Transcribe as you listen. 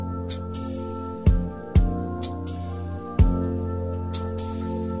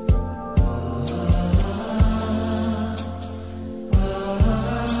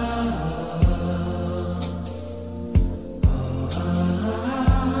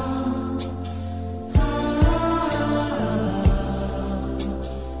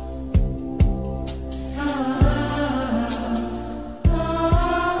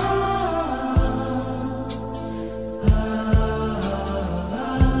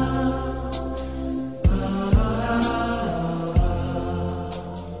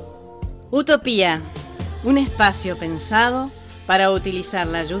Utopía, un espacio pensado para utilizar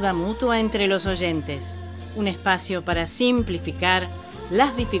la ayuda mutua entre los oyentes, un espacio para simplificar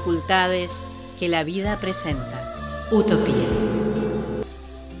las dificultades que la vida presenta. Utopía.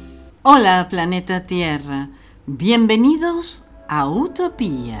 Hola, planeta Tierra. Bienvenidos a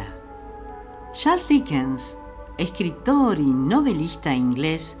Utopía. Charles Dickens, escritor y novelista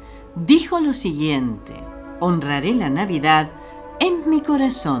inglés, dijo lo siguiente: honraré la Navidad en mi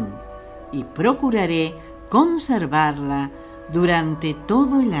corazón y procuraré conservarla durante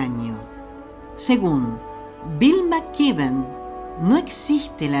todo el año. Según Bill McKibben, no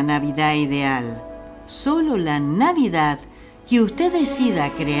existe la Navidad ideal, solo la Navidad que usted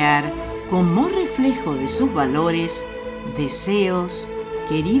decida crear como reflejo de sus valores, deseos,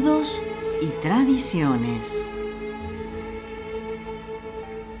 queridos y tradiciones.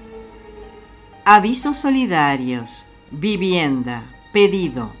 Avisos solidarios: vivienda,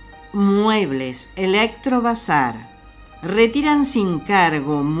 pedido, muebles, electrobazar. Retiran sin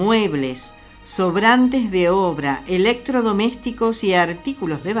cargo muebles, sobrantes de obra, electrodomésticos y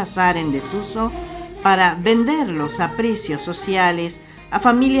artículos de bazar en desuso para venderlos a precios sociales a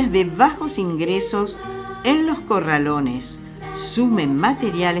familias de bajos ingresos en los corralones. Sumen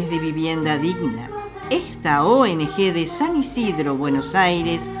materiales de vivienda digna. Esta ONG de San Isidro, Buenos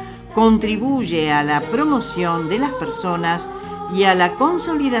Aires, contribuye a la promoción de las personas y a la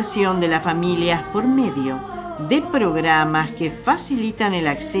consolidación de las familias por medio de programas que facilitan el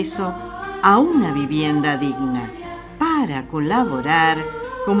acceso a una vivienda digna. Para colaborar,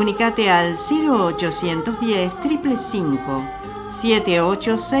 comunícate al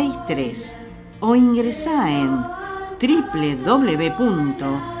 0810-555-7863 o ingresá en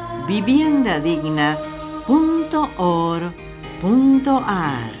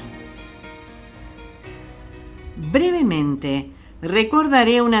www.viviendadigna.org.ar. Brevemente,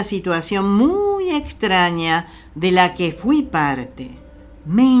 recordaré una situación muy extraña de la que fui parte.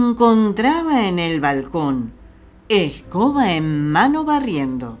 Me encontraba en el balcón, escoba en mano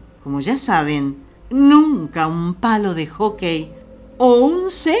barriendo. Como ya saben, nunca un palo de hockey o un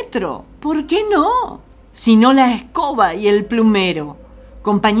cetro, ¿por qué no? Sino la escoba y el plumero,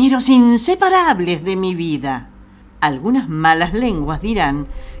 compañeros inseparables de mi vida. Algunas malas lenguas dirán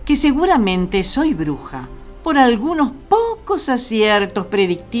que seguramente soy bruja, por algunos pocos aciertos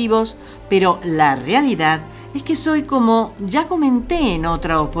predictivos, pero la realidad es que soy, como ya comenté en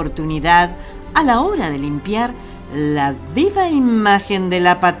otra oportunidad, a la hora de limpiar, la viva imagen de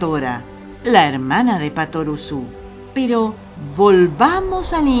la Patora, la hermana de Patoruzú. Pero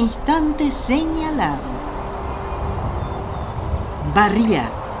volvamos al instante señalado. Barría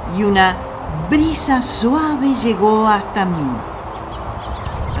y una brisa suave llegó hasta mí.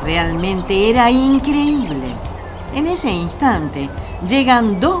 Realmente era increíble. En ese instante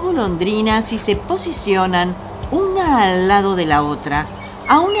llegan dos golondrinas y se posicionan una al lado de la otra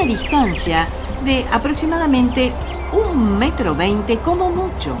a una distancia de aproximadamente 1,20 m como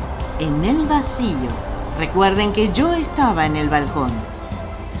mucho, en el vacío. Recuerden que yo estaba en el balcón.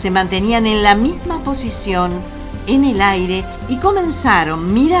 Se mantenían en la misma posición en el aire y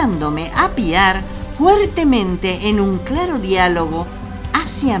comenzaron mirándome a piar fuertemente en un claro diálogo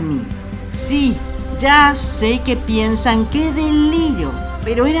hacia mí. Sí, ya sé que piensan que delirio,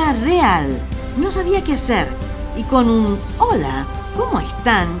 pero era real. No sabía qué hacer y con un hola, ¿cómo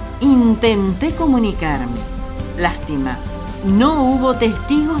están?, intenté comunicarme. Lástima, no hubo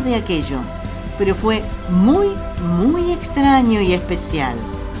testigos de aquello, pero fue muy extraño y especial.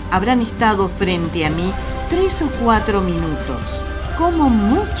 Habrán estado frente a mí 3 o 4 minutos, como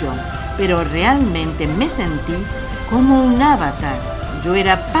mucho, pero realmente me sentí como un avatar. Yo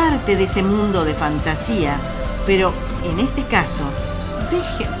era parte de ese mundo de fantasía, pero en este caso,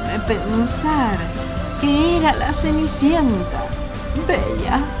 déjenme pensar que era la Cenicienta,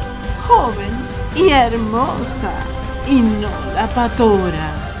 bella, joven y hermosa, y no la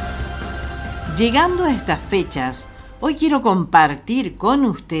Patora. Llegando a estas fechas, hoy quiero compartir con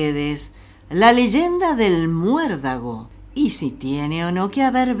ustedes la leyenda del muérdago, y si tiene o no que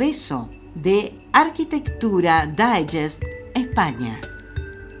haber beso, de Arquitectura Digest, España.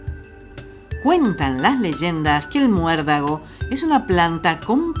 Cuentan las leyendas que el muérdago es una planta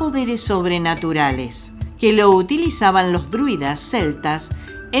con poderes sobrenaturales, que lo utilizaban los druidas celtas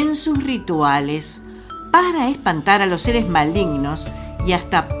en sus rituales para espantar a los seres malignos y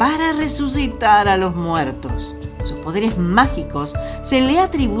hasta para resucitar a los muertos. Sus poderes mágicos se le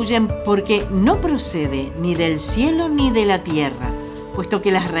atribuyen porque no procede ni del cielo ni de la tierra, puesto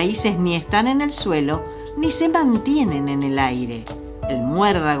que las raíces ni están en el suelo ni se mantienen en el aire. El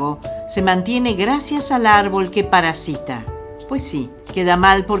muérdago se mantiene gracias al árbol que parasita. Pues sí, queda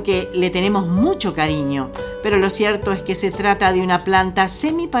mal porque le tenemos mucho cariño, pero lo cierto es que se trata de una planta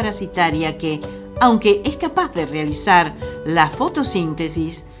semiparasitaria que, aunque es capaz de realizar la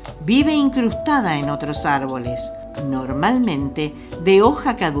fotosíntesis, vive incrustada en otros árboles, normalmente de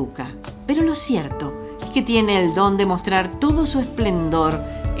hoja caduca. Pero lo cierto es que tiene el don de mostrar todo su esplendor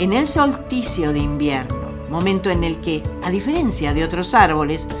en el solsticio de invierno, momento en el que, a diferencia de otros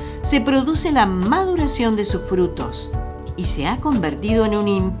árboles, se produce la maduración de sus frutos y se ha convertido en un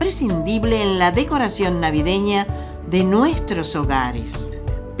imprescindible en la decoración navideña de nuestros hogares.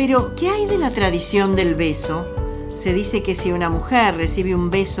 Pero, ¿qué hay de la tradición del beso? Se dice que si una mujer recibe un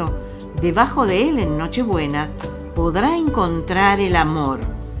beso debajo de él en Nochebuena, podrá encontrar el amor,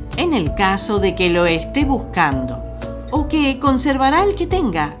 en el caso de que lo esté buscando, o que conservará el que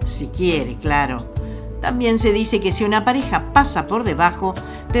tenga, si quiere, claro. También se dice que si una pareja pasa por debajo,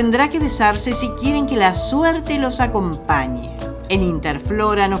 tendrá que besarse si quieren que la suerte los acompañe. En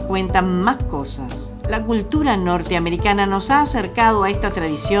Interflora nos cuentan más cosas. La cultura norteamericana nos ha acercado a esta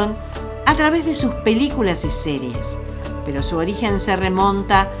tradición a través de sus películas y series, pero su origen se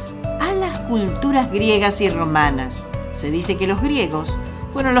remonta a las culturas griegas y romanas. Se dice que los griegos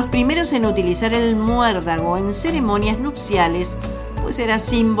fueron los primeros en utilizar el muérdago en ceremonias nupciales, pues era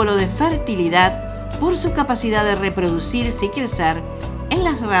símbolo de fertilidad por su capacidad de reproducirse y crecer en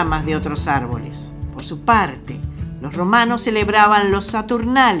las ramas de otros árboles. Por su parte, los romanos celebraban los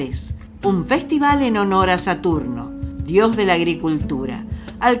Saturnales, un festival en honor a Saturno, dios de la agricultura,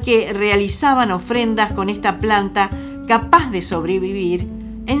 al que realizaban ofrendas con esta planta capaz de sobrevivir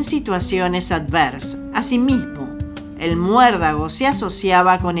en situaciones adversas. Asimismo, el muérdago se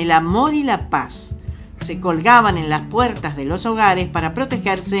asociaba con el amor y la paz. Se colgaban en las puertas de los hogares para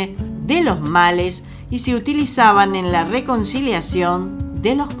protegerse de los males y se utilizaban en la reconciliación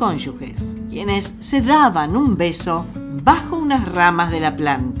de los cónyuges, quienes se daban un beso bajo unas ramas de la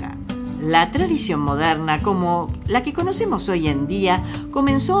planta. La tradición moderna, como la que conocemos hoy en día,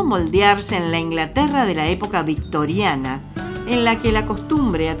 comenzó a moldearse en la Inglaterra de la época victoriana, en la que la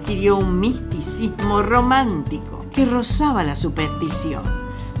costumbre adquirió un misticismo romántico que rozaba la superstición.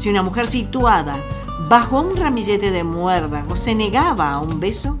 Si una mujer situada bajo un ramillete de muérdago se negaba a un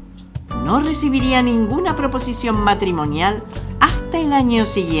beso, no recibiría ninguna proposición matrimonial hasta el año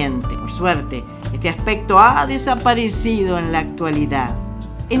siguiente. Por suerte, este aspecto ha desaparecido en la actualidad.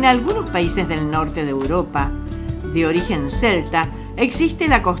 En algunos países del norte de Europa, de origen celta, existe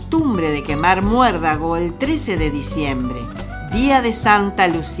la costumbre de quemar muérdago el 13 de diciembre, día de Santa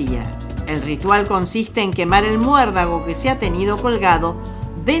Lucía. El ritual consiste en quemar el muérdago que se ha tenido colgado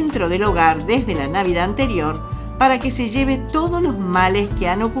dentro del hogar desde la Navidad anterior para que se lleve todos los males que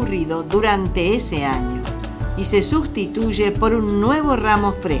han ocurrido durante ese año y se sustituye por un nuevo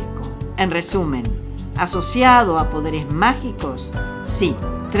ramo fresco. En resumen, asociado a poderes mágicos, sí.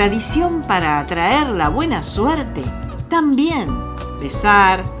 Tradición para atraer la buena suerte, también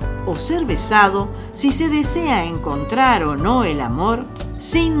besar o ser besado si se desea encontrar o no el amor,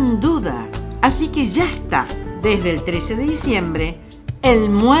 sin duda. Así que ya está, desde el 13 de diciembre, el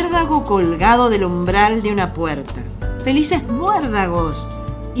muérdago colgado del umbral de una puerta. ¡Felices muérdagos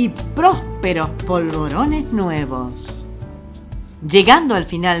y prósperos polvorones nuevos! Llegando al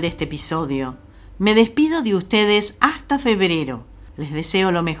final de este episodio, me despido de ustedes hasta febrero. Les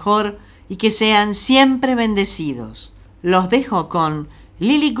deseo lo mejor y que sean siempre bendecidos. Los dejo con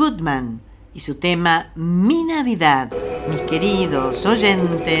Lily Goodman y su tema Mi Navidad. Mis queridos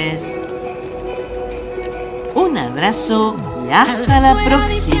oyentes, un abrazo y hasta la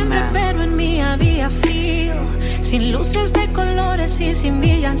próxima. Pero en mí había frío, sin luces de colores y sin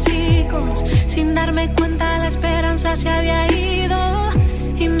villancicos. Sin darme cuenta la esperanza se había ido.